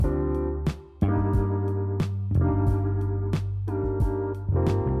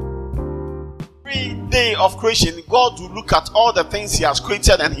day of creation, God will look at all the things he has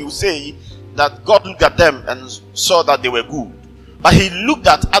created and he will say that God looked at them and saw that they were good. But he looked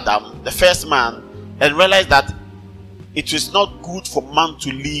at Adam, the first man, and realized that it was not good for man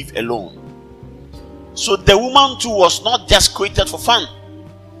to live alone. So the woman too was not just created for fun,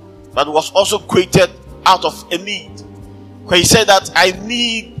 but was also created out of a need. Where he said that I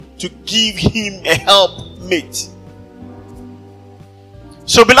need to give him a helpmate.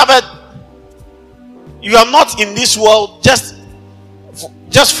 So beloved, you are not in this world just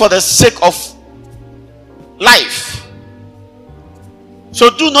for the sake of life. So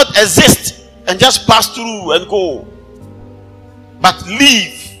do not exist and just pass through and go, but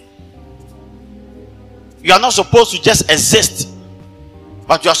live. You are not supposed to just exist,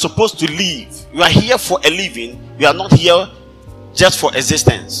 but you are supposed to live. You are here for a living. You are not here just for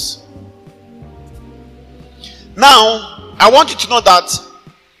existence. Now, I want you to know that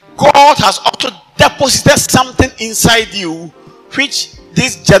God has also deposited something inside you which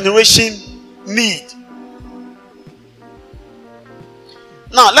this generation need.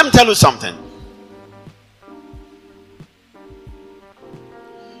 Now, let me tell you something.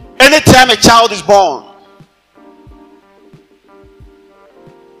 Anytime a child is born,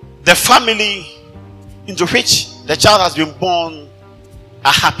 the family into which the child has been born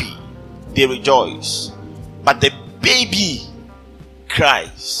are happy. They rejoice. But the baby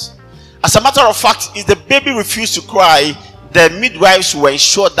cries. As a matter of fact, if the baby refused to cry, the midwives will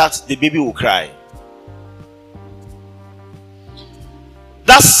ensure that the baby will cry.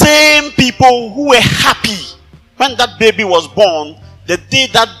 That same people who were happy when that baby was born, the day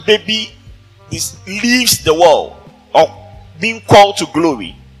that baby leaves the world or being called to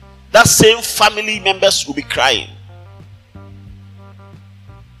glory, that same family members will be crying.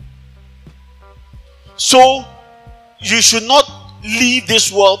 So you should not leave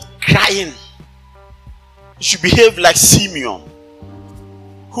this world crying. You should behave like Simeon,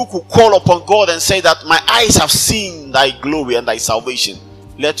 who could call upon God and say that my eyes have seen thy glory and thy salvation.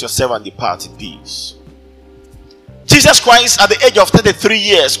 Let your servant depart in peace. Jesus Christ at the age of 33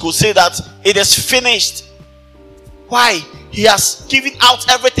 years could say that it is finished. Why? He has given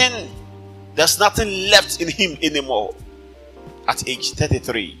out everything. There's nothing left in him anymore. At age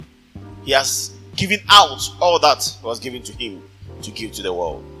 33, he has given out all that was given to him to give to the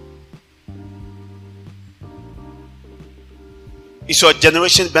world. Is your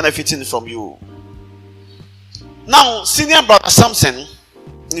generation benefiting from you? Now, senior brother Sampson,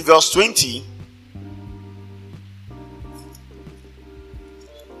 in verse 20,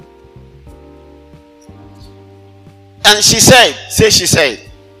 and she said,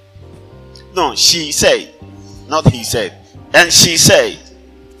 no, she said, not he said, and she said,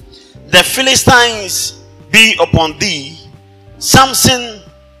 the Philistines be upon thee, Samson,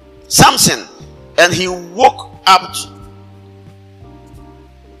 and he woke up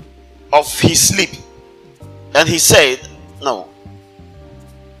of his sleep, and he said, no,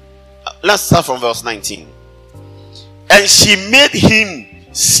 let's start from verse 19. And she made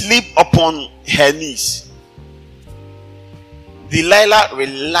him sleep upon her knees. Delilah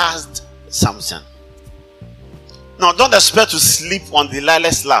relaxed Samson. Now, don't expect to sleep on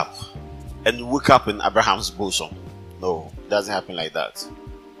Delilah's lap and wake up in Abraham's bosom. No, it doesn't happen like that.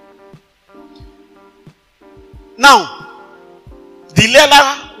 Now,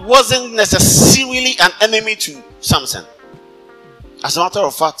 Delilah wasn't necessarily an enemy to Samson. As a matter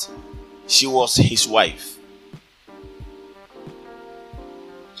of fact, she was his wife.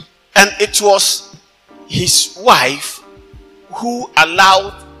 And it was his wife who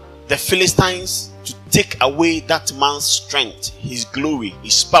allowed the Philistines to take away that man's strength, his glory,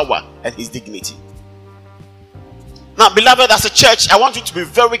 his power, and his dignity. Now, beloved, as a church, I want you to be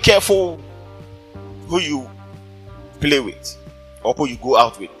very careful who you play with, or who you go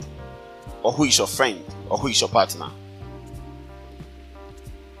out with, or who is your friend, or who is your partner.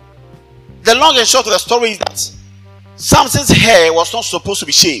 The long and short of the story is that Samson's hair was not supposed to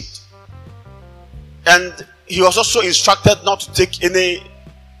be shaved, and he was also instructed not to take any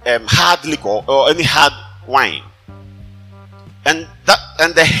hard liquor or any hard wine. And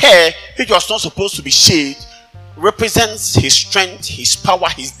the hair, which was not supposed to be shaved, represents his strength, his power,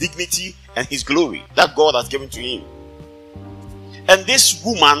 his dignity, and his glory that God has given to him. And this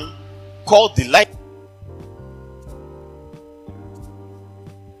woman called Delilah,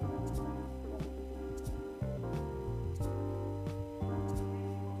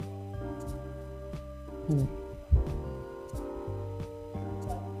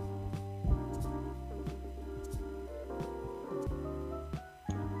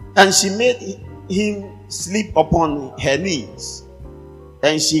 and she made him sleep upon her knees,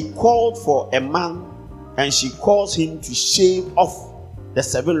 and she called for a man and she caused him to shave off the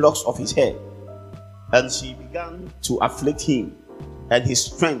 7 locks of his hair. And she began to afflict him, and his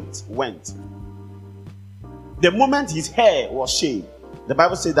strength went. The moment his hair was shaved, the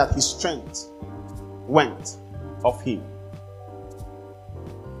Bible says that his strength went off him.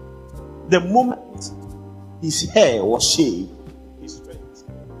 The moment his hair was shaved, his strength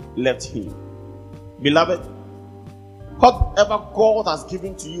left him. Beloved, whatever God has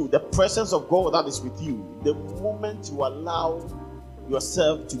given to you, the presence of God that is with you, the moment you allow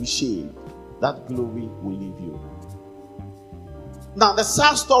yourself to be shaved, that glory will leave you. Now, the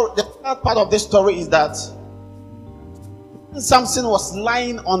sad part of this story is that Samson was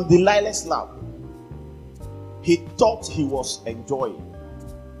lying on Delilah's lap. He thought he was enjoying.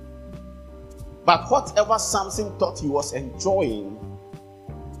 But whatever Samson thought he was enjoying,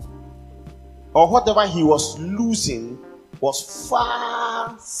 or whatever he was losing, was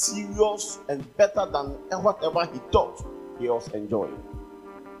far serious and better than whatever he thought he was enjoying.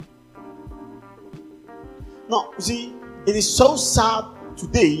 Now, you see, it is so sad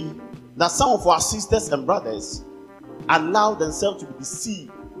today that some of our sisters and brothers allow themselves to be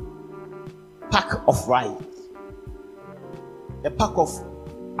deceived. Pack of rice, a pack of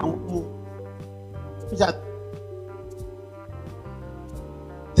which are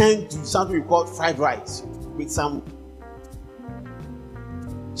tend to something we call fried rice with some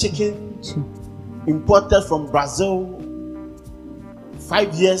chicken imported from Brazil,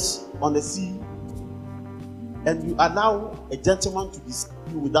 5 years on the sea, and you allow a gentleman to deceive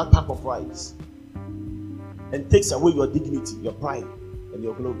you with that pack of rice and takes away your dignity, your pride, and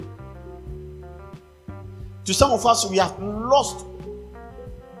your glory. To some of us, we have lost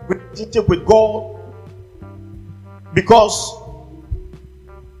relationship with God because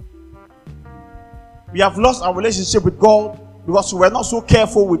we have lost our relationship with God because we were not so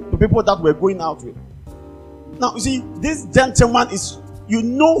careful with the people that we're going out with. Now, you see, this gentleman is, you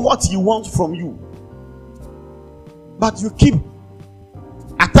know what he wants from you, but you keep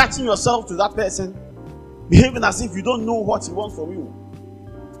attaching yourself to that person, behaving as if you don't know what he wants from you.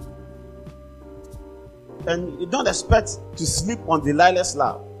 And you don't expect to sleep on Delilah's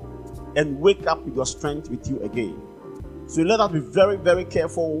lap and wake up with your strength with you again. So let us be very, very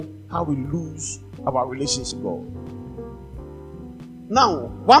careful how we lose our relationship with God. Now,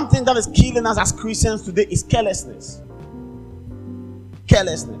 one thing that is killing us as Christians today is carelessness.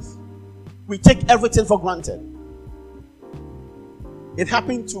 Carelessness. We take everything for granted. It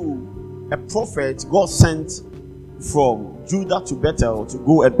happened to a prophet God sent from Judah to Bethel to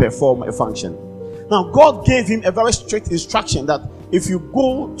go and perform a function. Now, God gave him a very strict instruction that if you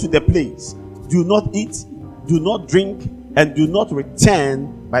go to the place, do not eat, do not drink, and do not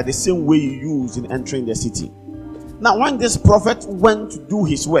return by the same way you used in entering the city. Now, when this prophet went to do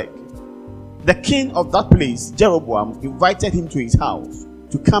his work, the king of that place, Jeroboam, invited him to his house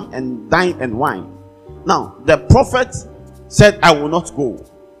to come and dine and wine. Now, the prophet said, I will not go.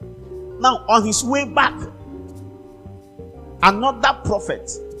 Now, on his way back, another prophet,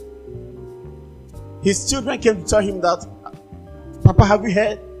 his children came to tell him that, Papa, have you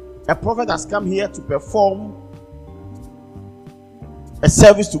heard? A prophet has come here to perform a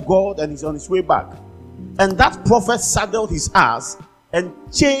service to God and he's on his way back. And that prophet saddled his ass and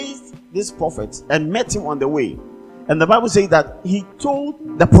chased this prophet and met him on the way. And the Bible says that he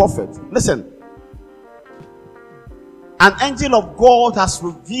told the prophet, listen, an angel of God has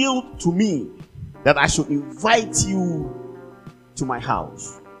revealed to me that I should invite you to my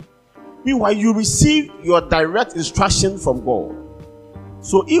house. Meanwhile, you receive your direct instruction from God.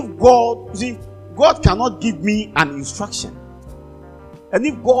 So if God, see, God cannot give me an instruction. And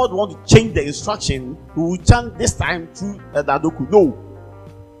if God wants to change the instruction, He will change this time through Dadoku. No.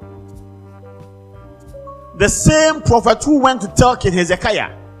 The same prophet who went to tell King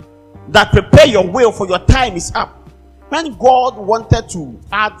Hezekiah that prepare your way for your time is up. When God wanted to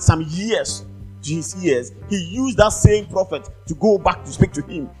add some years to his years, he used that same prophet to go back to speak to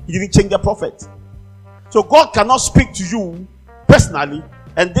him. He didn't change the prophet. So God cannot speak to you personally,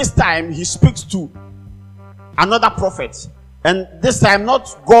 and this time he speaks to another prophet. And this time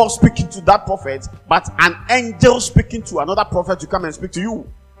not God speaking to that prophet, but an angel speaking to another prophet to come and speak to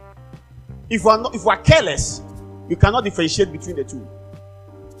you. If we are careless, you cannot differentiate between the two.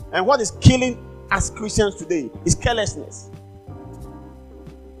 And what is killing as Christians today is carelessness.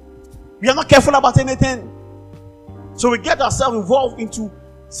 We are not careful about anything. So we get ourselves involved into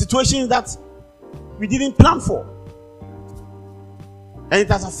situations that we didn't plan for. And it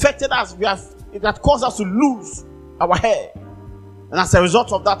has affected us. It has caused us to lose our hair. And as a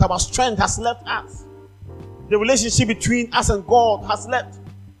result of that, our strength has left us. The relationship between us and God has left.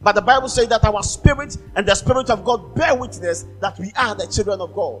 But the Bible says that our spirit and the Spirit of God bear witness that we are the children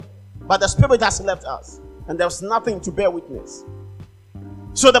of God. But the Spirit has left us, and there's nothing to bear witness.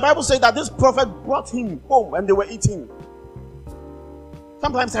 So the Bible says that this prophet brought him home and they were eating.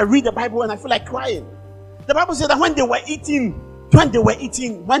 Sometimes I read the Bible and I feel like crying. The Bible says that when they were eating,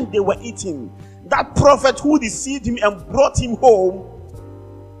 that prophet who deceived him and brought him home,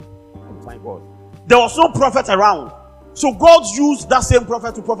 oh my God, there was no prophet around. So God used that same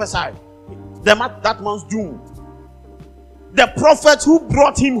prophet to prophesy that man's doom. The prophet who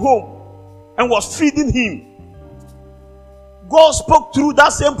brought him home and was feeding him, God spoke through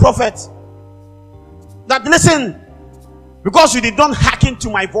that same prophet that, listen, because you did not hearken to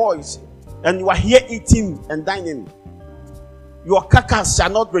my voice and you are here eating and dining, your carcass shall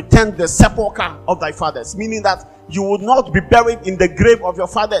not return the sepulchre of thy fathers. Meaning that you will not be buried in the grave of your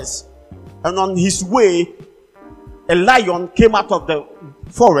fathers. And on his way, a lion came out of the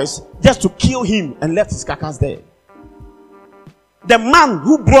forest just to kill him and left his carcass there. The man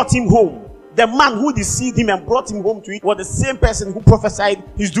who brought him home, the man who deceived him and brought him home to eat, was the same person who prophesied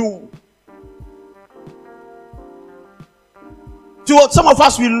his doom. To some of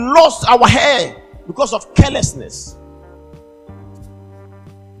us, we lost our hair because of carelessness.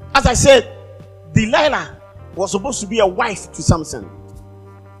 As I said, Delilah was supposed to be a wife to Samson.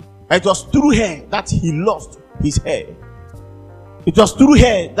 It was through her that he lost his hair. It was through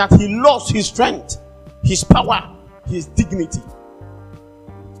her that he lost his strength, his power, his dignity.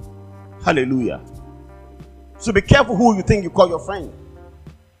 Hallelujah. So be careful who you think you call your friend.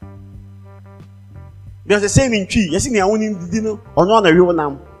 There's a saying in Chi, yes,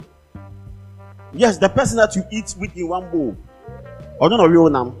 the person that you eat with in one bowl, or not a real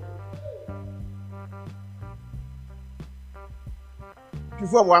name.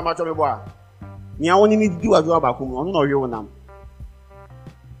 Before one match of a boy, you only need to do a job. I don't know your name.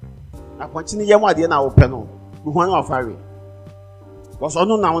 I continue your idea now, panel. We want to fire. Was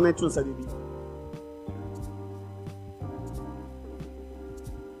on now on it to study.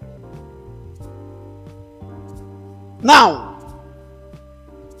 Now,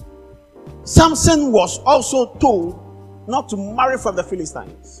 Samson was also told not to marry from the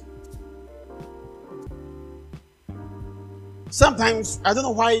Philistines. Sometimes, I don't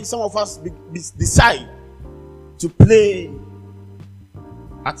know why some of us decide to play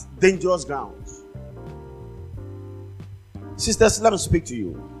at dangerous grounds. Sisters, let me speak to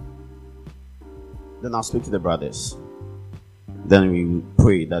you. Then I'll speak to the brothers. Then we will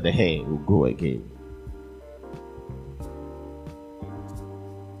pray that the hair will grow again.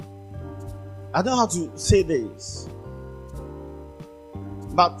 I don't know how to say this,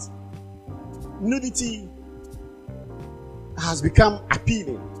 but nudity has become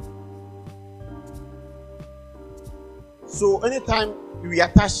appealing. So anytime we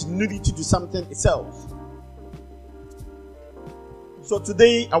attach nudity to something itself. So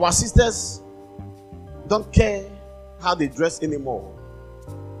today our sisters don't care how they dress anymore,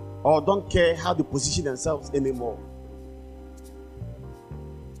 or don't care how they position themselves anymore.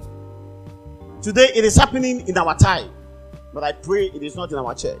 Today it is happening in our time, but I pray it is not in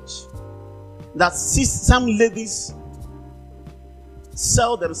our church. That some ladies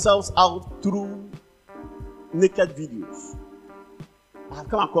sell themselves out through naked videos. I have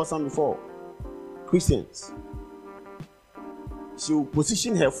come across some before. Christians. She will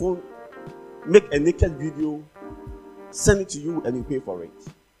position her phone, make a naked video, send it to you, and you pay for it.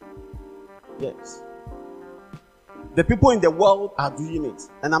 Yes. The people in the world are doing it.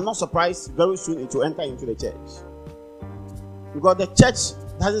 And I'm not surprised very soon it will enter into the church. Because the church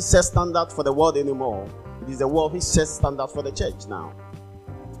doesn't set standard for the world anymore. It is the world who sets standard for the church now.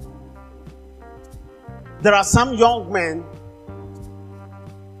 There are some young men,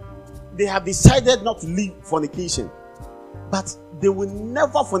 they have decided not to leave fornication. But they will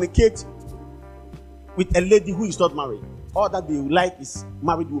never fornicate with a lady who is not married. All that they like is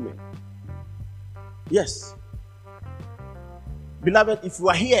married women. Yes. Beloved, if you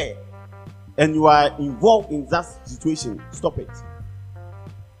are here and you are involved in that situation, stop it.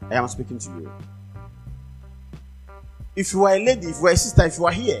 I am speaking to you. If you are a lady, if you are a sister, if you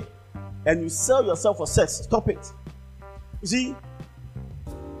are here and you sell yourself for sex, stop it. You see,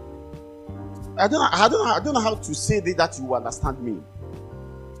 I don't know how to say that you understand me.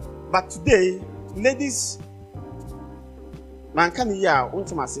 But today, ladies,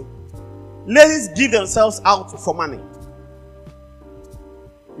 ladies give themselves out for money.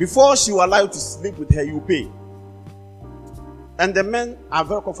 Before she will allow you to sleep with her, you pay. And the men are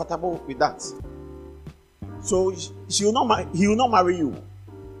very comfortable with that. So he will not marry you.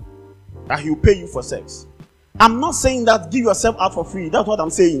 And he will pay you for sex. I'm not saying that give yourself out for free. That's what I'm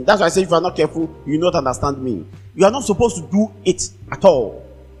saying. That's why I say if you are not careful, you will not understand me. You are not supposed to do it at all.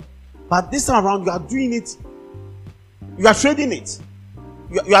 But this time around, you are doing it. You are trading it.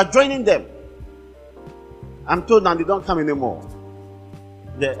 You are joining them. I'm told now they don't come anymore.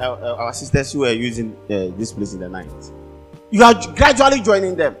 Our sisters who are using this place in the night. You are gradually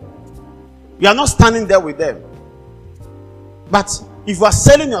joining them. You are not standing there with them. But if you are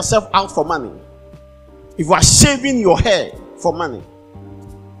selling yourself out for money, if you are shaving your hair for money,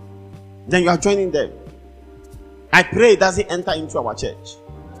 then you are joining them. I pray it doesn't enter into our church.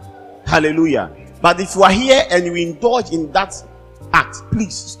 Hallelujah. But if you are here and you indulge in that act,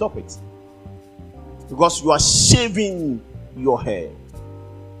 please stop it. Because you are shaving your hair.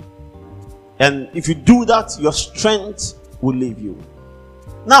 And if you do that, your strength will leave you.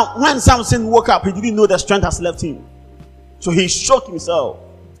 Now, when Samson woke up, he didn't know the strength has left him. So he shook himself.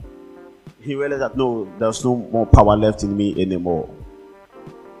 He realized that no, there's no more power left in me anymore.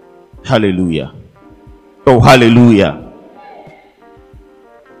 Hallelujah. Oh, hallelujah.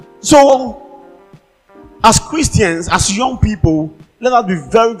 So, as Christians, as young people, let us be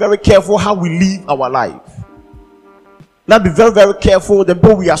very, very careful how we live our life. Let us be very, very careful the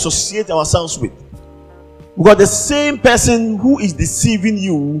people we associate ourselves with. Because the same person who is deceiving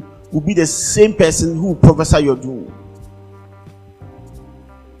you will be the same person who will prophesy your doom.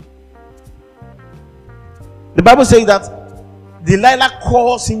 The Bible says that Delilah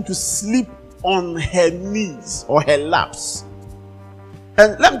caused him to sleep on her knees or her laps.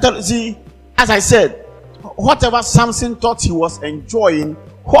 And let me tell you, see, as I said, whatever Samson thought he was enjoying,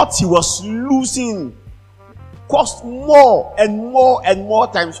 what he was losing cost more and more and more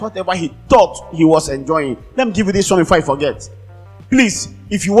times whatever he thought he was enjoying. Let me give you this one before I forget. Please,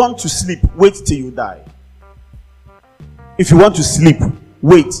 if you want to sleep, wait till you die. If you want to sleep,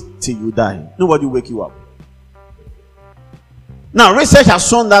 wait till you die. Nobody will wake you up. Now, research has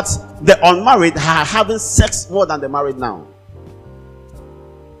shown that the unmarried are having sex more than the married now.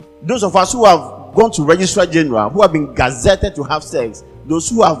 Those of us who have gone to Registrar General, who have been gazetted to have sex, those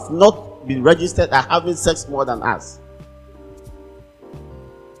who have not been registered are having sex more than us.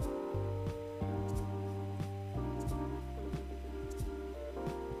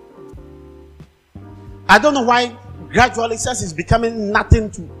 I don't know why gradually sex is becoming nothing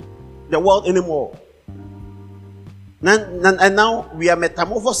to the world anymore. And now we are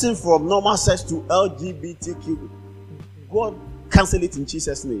metamorphosing from normal sex to LGBTQ. God cancel it in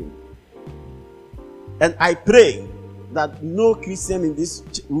Jesus' name. And I pray that no Christian in this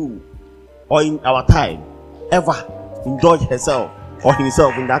room or in our time ever indulge herself or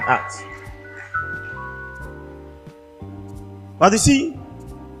himself in that act. But you see,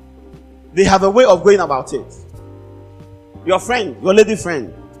 they have a way of going about it. Your friend, your lady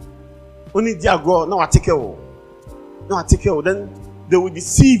friend, only dear girl, no article. No article, then they will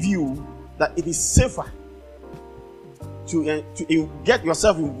deceive you that it is safer to get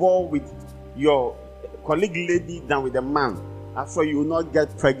yourself involved with your colleague lady than with a man. After you will not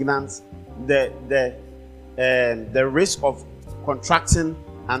get pregnant, the risk of contracting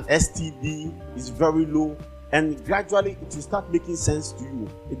an STD is very low, and gradually it will start making sense to you.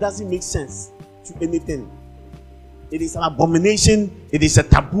 It doesn't make sense to anything. It is an abomination. It is a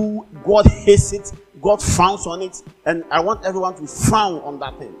taboo. God hates it. God frowns on it. And I want everyone to frown on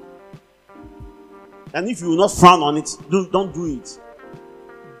that thing. And if you will not frown on it, don't do it.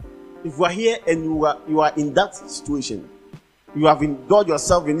 If you are here and you are in that situation, you have indulged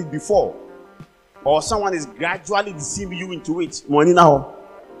yourself in it before, or someone is gradually deceiving you into it, money now.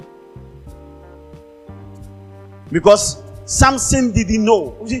 Because Samson didn't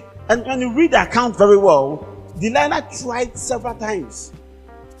know. You see, and when you read the account very well, Delilah tried several times.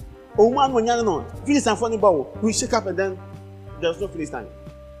 Oh man, when you know, Philistine funny bow, we shake up and then there's no Philistine.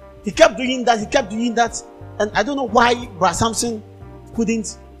 He kept doing that, and I don't know why Brother Samson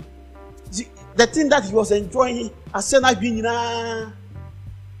couldn't. The thing that he was enjoying, I said,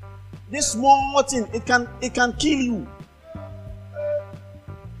 this small thing, it can kill you.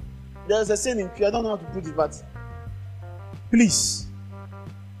 There's a saying in Q, I don't know how to put it, but please,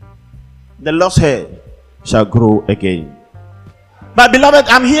 the lost hair shall grow again. But beloved,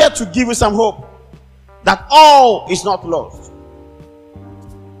 I'm here to give you some hope that all is not lost.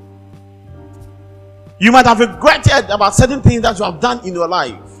 You might have regretted about certain things that you have done in your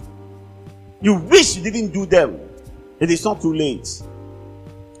life. You wish you didn't do them. It is not too late.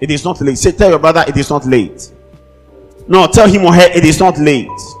 It is not late. Say, tell your brother, it is not late. No, tell him or her, it is not late.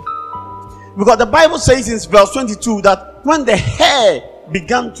 Because the Bible says in verse 22 that when the hair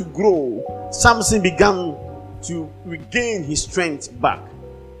began to grow, Samson began to regain his strength back.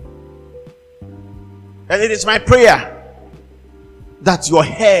 And it is my prayer that your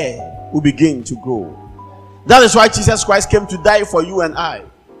hair will begin to grow. That is why Jesus Christ came to die for you and I.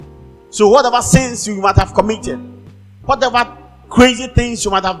 So whatever sins you might have committed, whatever crazy things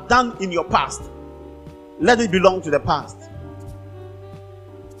you might have done in your past, let it belong to the past.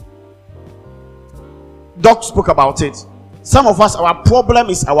 Doc spoke about it. Some of us, our problem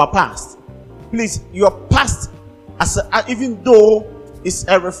is our past. Please, your past, even though it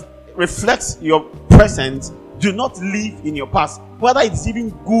reflects your present, do not live in your past. Whether it's even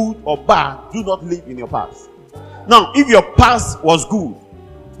good or bad, do not live in your past. Now, if your past was good,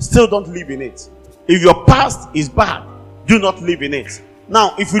 still don't live in it. If your past is bad, do not live in it.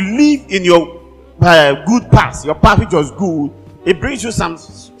 Now, if you live in your good past, your past which was good, it brings you some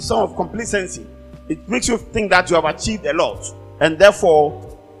of complacency. It makes you think that you have achieved a lot, and therefore,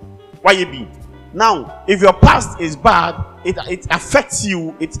 why you be? Now, if your past is bad, it affects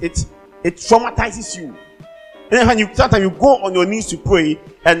you. It traumatizes you. And when sometimes you go on your knees to pray,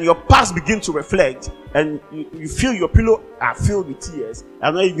 and your past begins to reflect, and you feel your pillow are filled with tears,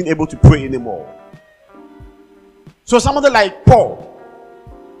 and not even able to pray anymore. So somebody like Paul,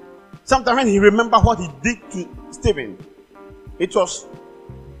 sometimes when he remember what he did to Stephen, it was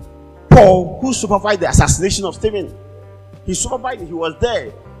Paul who supervised the assassination of Stephen. He supervised it. He was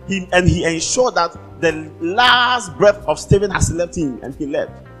there. He ensured that the last breath of Stephen has left him, and he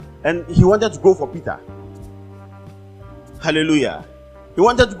left. And he wanted to go for Peter. Hallelujah. He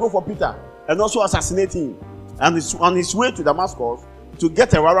wanted to go for Peter and also assassinate him. And on his way to Damascus to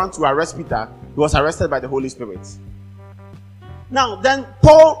get a warrant to arrest Peter, he was arrested by the Holy Spirit. Now, then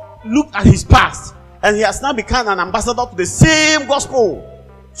Paul looked at his past, and he has now become an ambassador to the same gospel.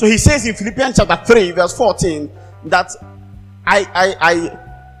 So he says in Philippians chapter 3, verse 14, that I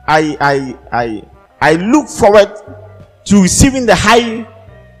look forward to receiving the high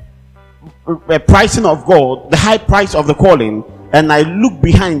pricing of God, the high price of the calling, and I look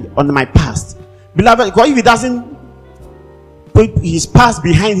behind on my past. Beloved, because if he doesn't put his past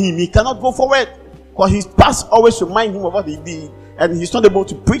behind him, he cannot go forward. Because his past always reminds him of what he did, and he's not able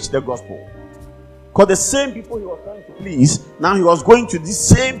to preach the gospel. Because the same people he was trying to please, now he was going to these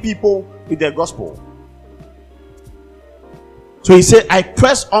same people with the gospel. So he said, I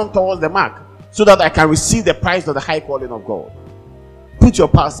press on towards the mark so that I can receive the prize of the high calling of God. Put your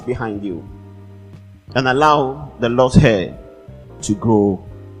past behind you and allow the Lord's hair to grow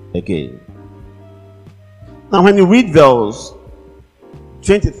again. Now when you read verse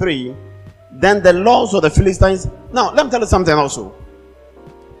 23, then the laws of the Philistines. Now let me tell you something also.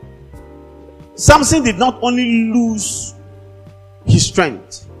 Samson did not only lose his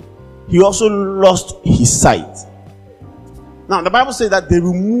strength, he also lost his sight. Now the Bible says that they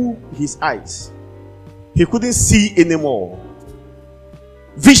removed his eyes. He couldn't see anymore.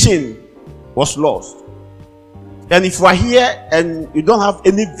 Vision was lost. And if you are here and you don't have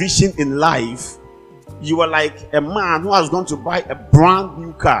any vision in life, you are like a man who has gone to buy a brand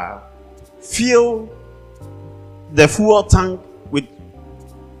new car, fill the fuel tank with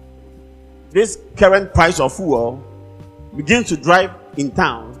this current price of fuel, begin to drive in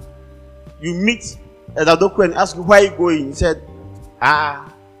town. You meet a Dadoko and ask you where you going. He said,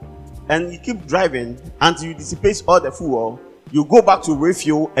 and you keep driving until you dissipate all the fuel. You go back to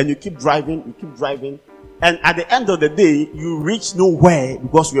refuel and you keep driving, and at the end of the day, you reach nowhere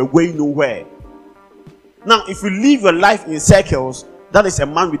because you are going nowhere. Now, if you live your life in circles, that is a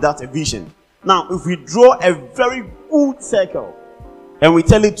man without a vision. Now, if we draw a very good circle and we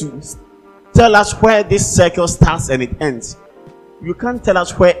tell it to tell us where this circle starts and it ends, you can't tell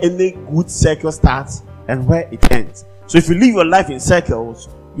us where any good circle starts and where it ends. So if you live your life in circles,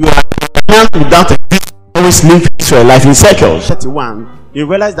 you are a man without a vision. Always live your life in circles. 31, you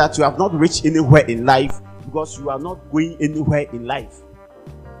realize that you have not reached anywhere in life because you are not going anywhere in life.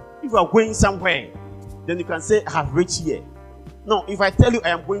 If you are going somewhere, then you can say, I have reached here. Now, if I tell you I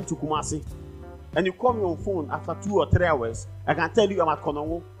am going to Kumasi, and you call me on phone after 2 or 3 hours, I can tell you I'm at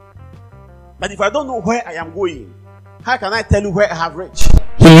Konongo. But if I don't know where I am going, how can I tell you where I have reached?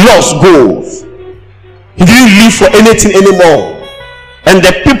 He lost goals. He didn't live for anything anymore. And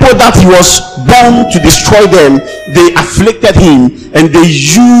the people that he was born to destroy them, they afflicted him and they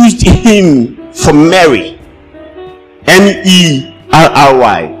used him for Mary. Merry.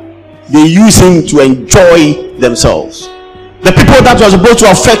 They use him to enjoy themselves. The people that you are supposed to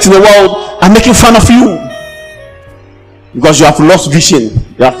affect in the world are making fun of you because you have lost vision,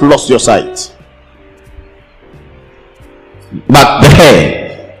 you have lost your sight. But the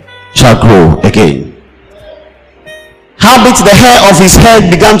hair shall grow again. Howbeit the hair of his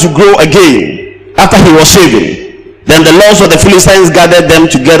head began to grow again after he was shaven. Then the lords of the Philistines gathered them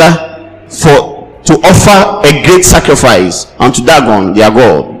together to to offer a great sacrifice unto Dagon their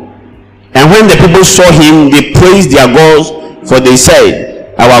god. And when the people saw him, they praised their gods, for they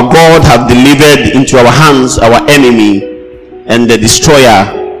said, our God hath delivered into our hands our enemy and the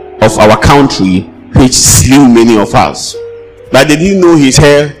destroyer of our country, which slew many of us. But they didn't know his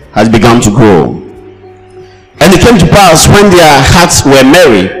hair has begun to grow. And it came to pass, when their hearts were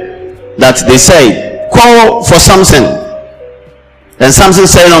merry, that they said, call for Sampson. And Sampson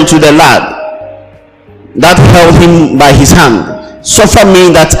said unto the lad that held him by his hand, suffer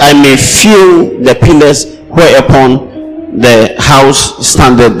me that I may feel the pillars whereupon the house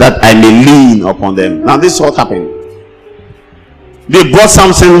standeth, that I may lean upon them. Now this is what happened. They brought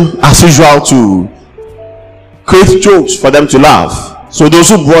Sampson as usual to create jokes for them to laugh. So those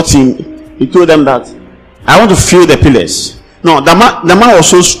who brought him, he told them that I want to feel the pillars. No, the man was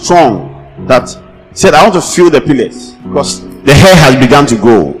so strong that he said, I want to feel the pillars, because the hair has begun to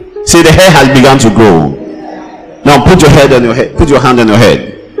grow. Say, the hair has begun to grow. Now put your head on your head. Put your hand on your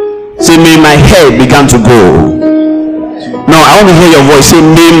head. Say, may my hair begin to grow. Now I want to hear your voice. Say,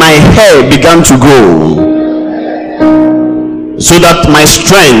 may my hair begin to grow, so that my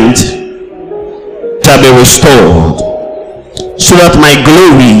strength shall be restored, so that my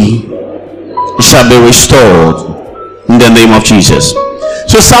glory shall be restored, in the name of Jesus.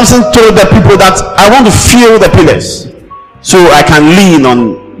 So Samson told the people that I want to feel the pillars so I can lean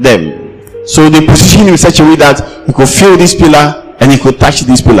on them. So they positioned him in such a way that he could feel this pillar and he could touch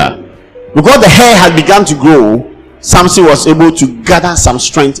this pillar. Because the hair had begun to grow, Samson was able to gather some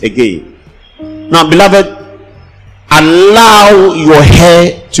strength again. Now, beloved, allow your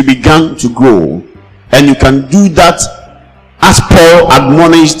hair to begin to grow, and you can do that as Paul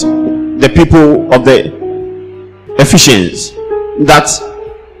admonished the people of the Ephesians, that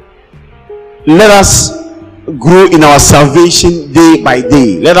let us grow in our salvation day by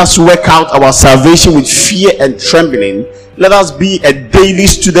day. Let us work out our salvation with fear and trembling. Let us be a daily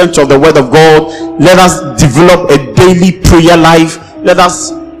student of the word of God. Let us develop a daily prayer life. Let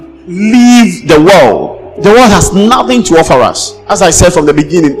us leave the world. The world has nothing to offer us. As I said from the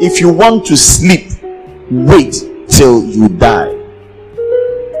beginning, if you want to sleep, wait till you die.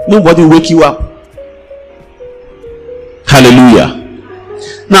 Nobody will wake you up. Hallelujah.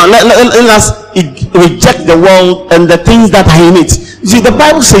 Now let us reject the world and the things that are in it. You see, the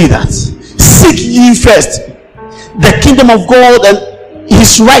Bible says that seek ye first the kingdom of God and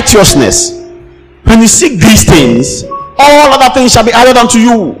his righteousness. When you seek these things, all other things shall be added unto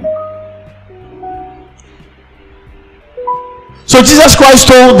you. So Jesus Christ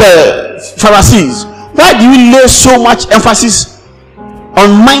told the Pharisees, why do you lay so much emphasis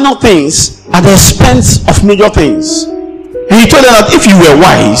on minor things at the expense of major things? And he told them that if you were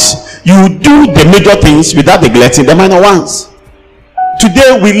wise, you would do the major things without neglecting the minor ones.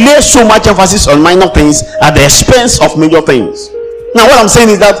 Today we lay so much emphasis on minor things at the expense of major things. Now what I'm saying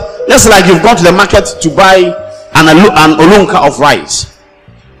is that, let's say like you've gone to the market to buy an olunka of rice,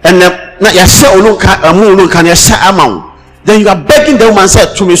 and then you are begging the woman,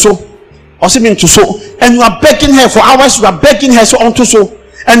 said to me so, or something to so, and you are begging her for hours. You are begging her so on to so,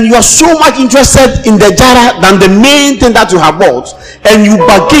 and you are so much interested in the jara than the main thing that you have bought, and you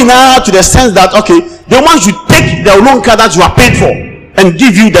bargain out to the sense that okay, the one should take the olunka that you are paid for and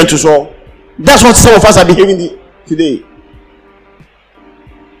give you them to so. That's what some of us are behaving today.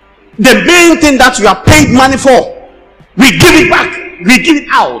 The main thing that you are paid money for, we give it back, we give it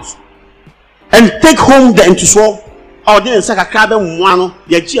out, and take home the entuso. Or then say kakra muano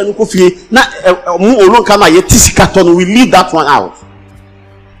ye ji anu ko fie na mu olonka na ye tisikato no, we leave that one out.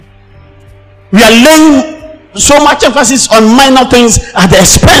 We are laying so much emphasis on minor things at the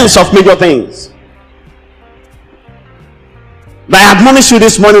expense of major things. But I admonish you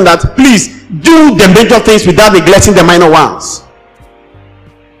this morning that please do the major things without neglecting the minor ones.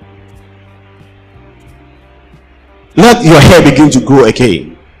 Let your hair begin to grow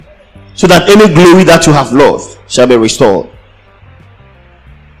again, so that any glory that you have lost shall be restored,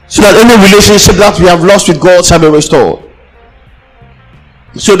 so that any relationship that we have lost with God shall be restored.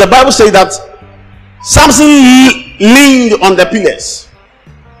 So the Bible says that Samson leaned on the pillars,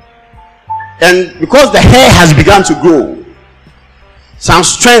 and because the hair has begun to grow, some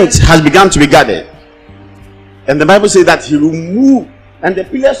strength has begun to be gathered, and the Bible says that he removed, and the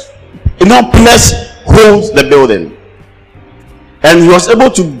pillars, pillars hold the building, and he was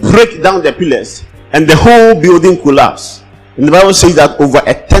able to break down the pillars, and the whole building collapsed. And the Bible says that over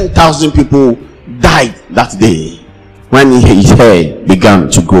 10,000 people died that day when his hair began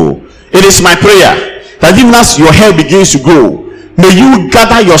to grow. It is my prayer that even as your hair begins to grow, may you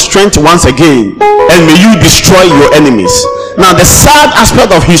gather your strength once again, and may you destroy your enemies. Now, the sad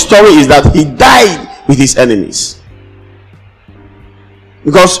aspect of his story is that he died with his enemies,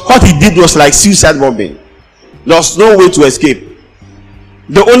 because what he did was like suicide bombing. There was no way to escape.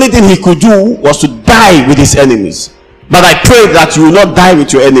 The only thing he could do was to die with his enemies. But I pray that you will not die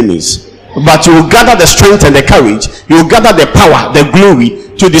with your enemies, but you will gather the strength and the courage, you will gather the power, the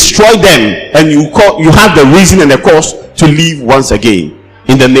glory to destroy them, and you have the reason and the cause to live once again,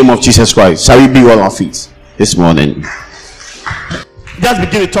 in the name of Jesus Christ. Shall we be on our feet this morning? Just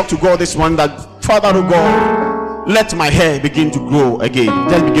begin to talk to God this morning, that Father, oh God, let my hair begin to grow again.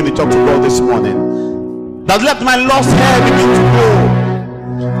 Just begin to talk to God this morning, that let my lost hair begin to grow.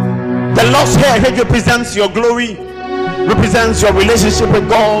 The lost hair which represents your glory, represents your relationship with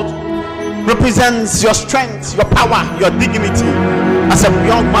God, represents your strength, your power, your dignity as a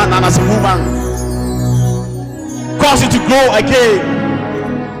young man and as a woman. Cause it to grow again,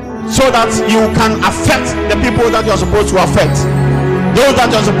 so that you can affect the people that you are supposed to affect. Those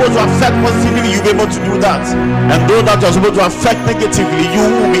that you are supposed to affect positively, you'll be able to do that, and those that you are supposed to affect negatively, you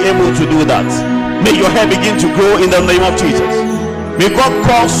will be able to do that. May your hair begin to grow in the name of Jesus. May God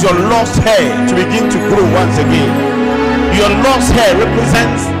cause your lost hair to begin to grow once again. Your lost hair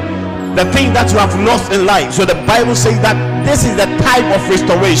represents the thing that you have lost in life. So the Bible says that this is the time of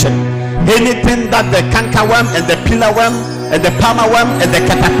restoration. Anything that the cankerworm and the pillarworm and the palmerworm and the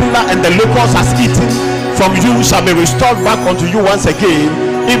caterpillar and the locust has eaten from you shall be restored back unto you once again,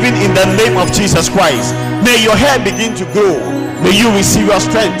 even in the name of Jesus Christ. May your hair begin to grow. May you receive your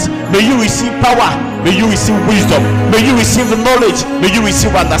strength. May you receive power. May you receive wisdom. May you receive knowledge. May you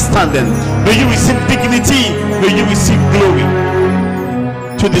receive understanding. May you receive dignity. May you receive glory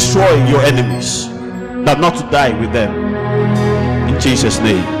to destroy your enemies, but not to die with them. In Jesus'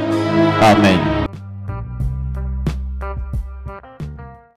 name, amen.